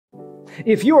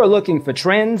If you are looking for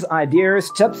trends, ideas,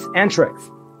 tips, and tricks,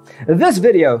 this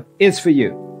video is for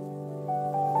you.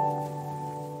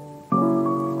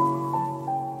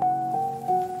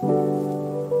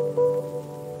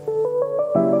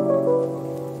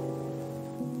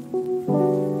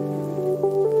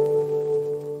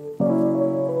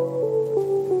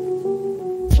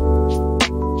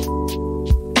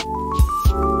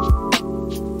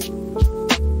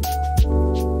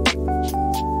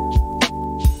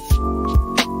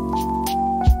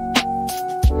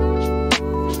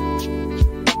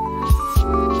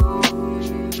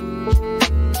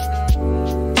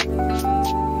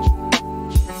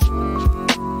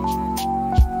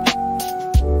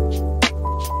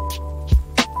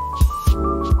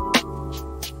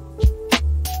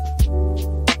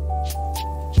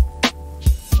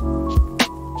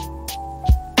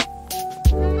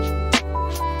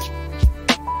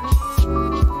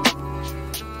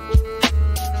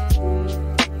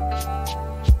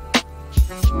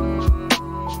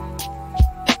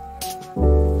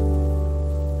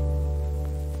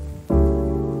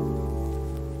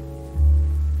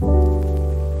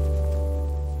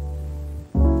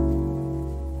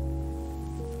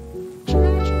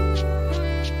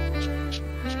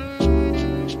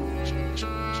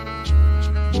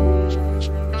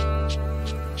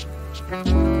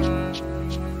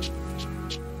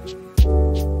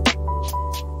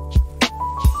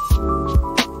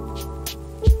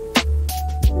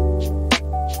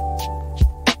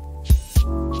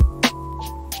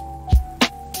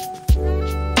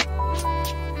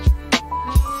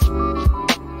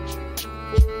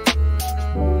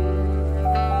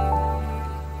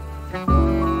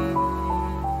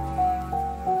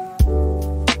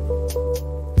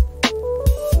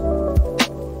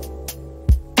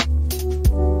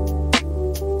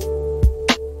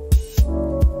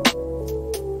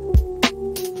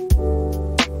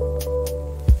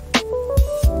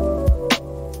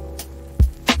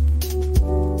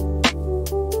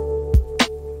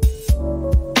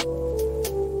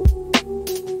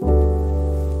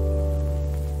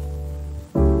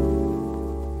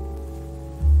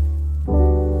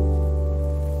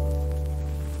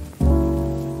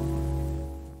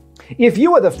 If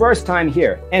you are the first time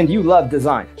here and you love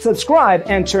design, subscribe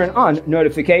and turn on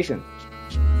notifications.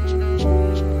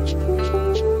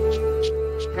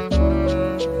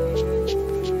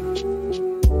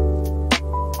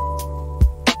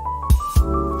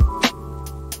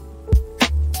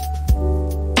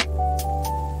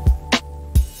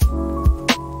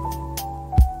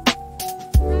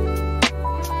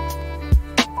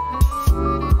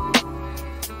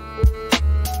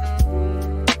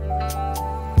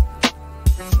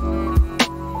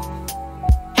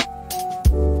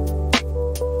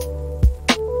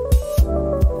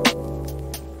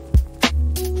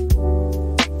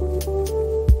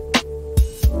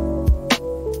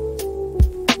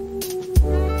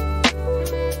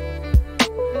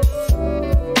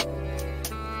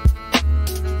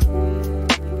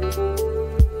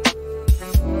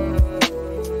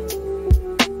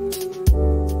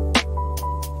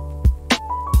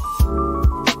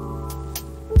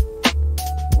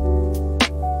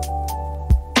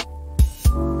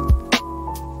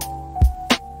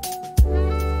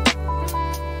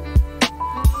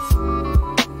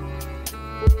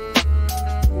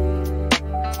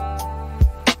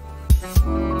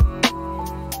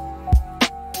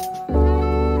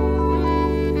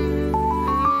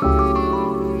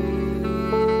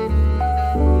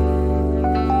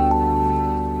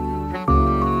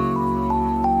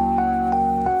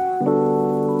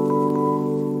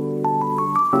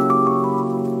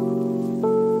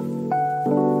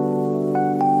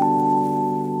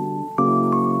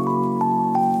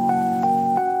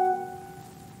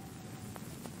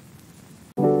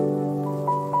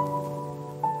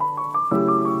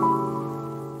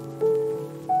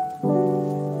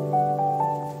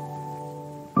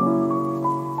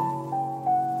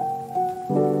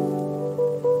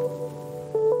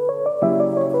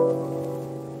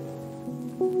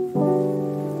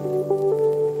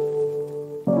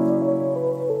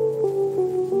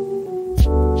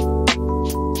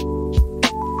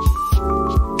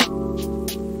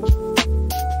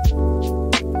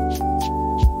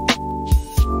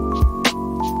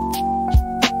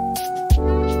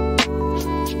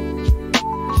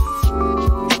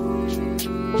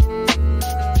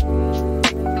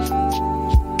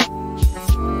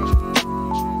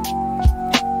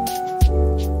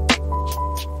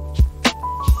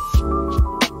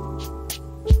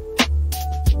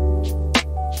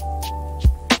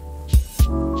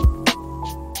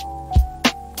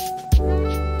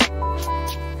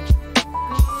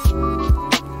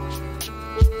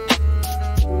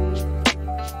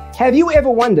 Have you ever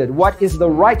wondered what is the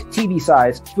right TV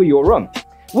size for your room?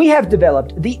 We have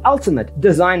developed the ultimate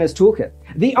designer's toolkit.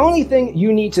 The only thing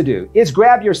you need to do is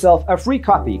grab yourself a free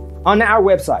copy on our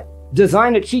website,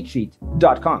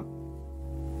 designercheatsheet.com.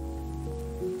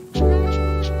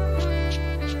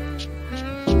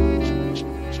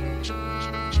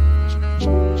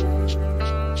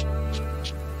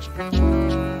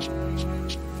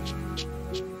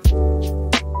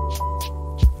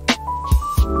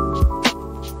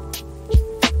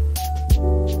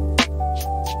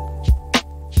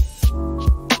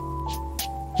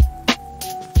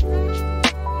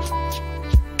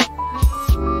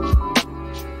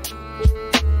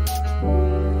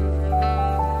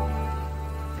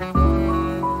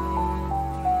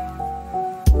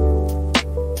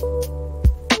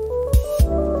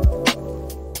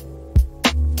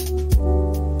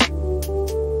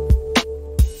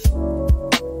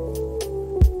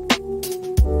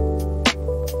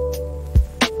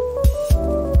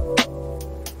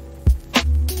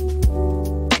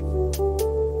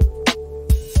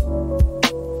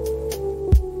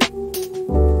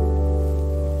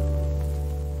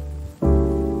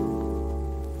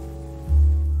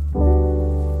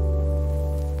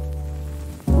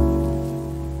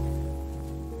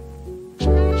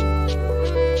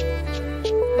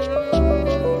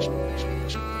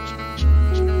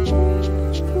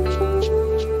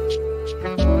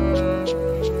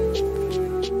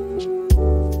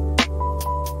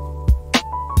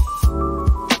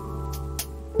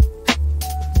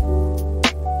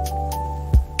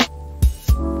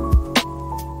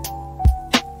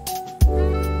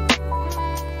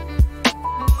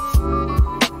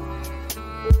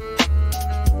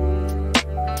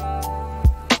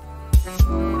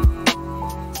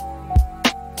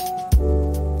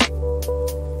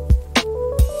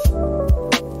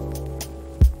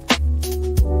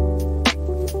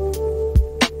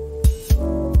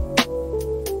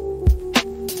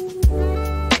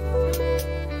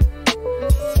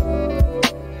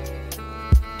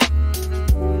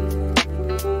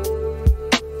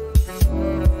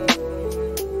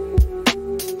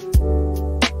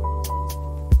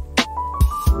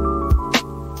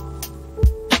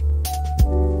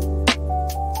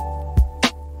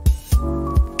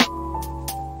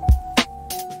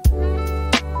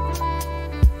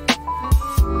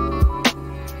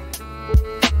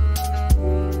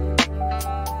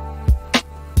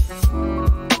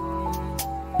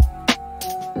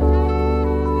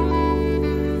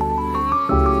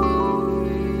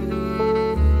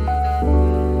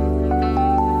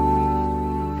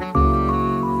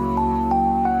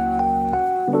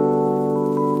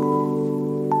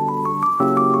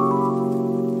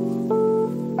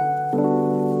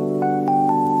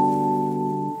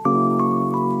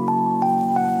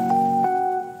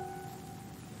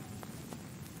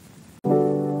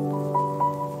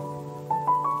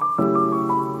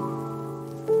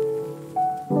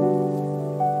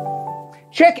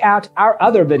 Check out our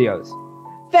other videos.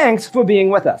 Thanks for being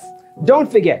with us.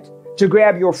 Don't forget to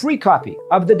grab your free copy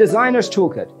of the Designer's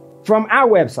Toolkit from our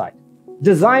website,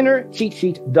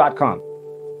 designercheatsheet.com.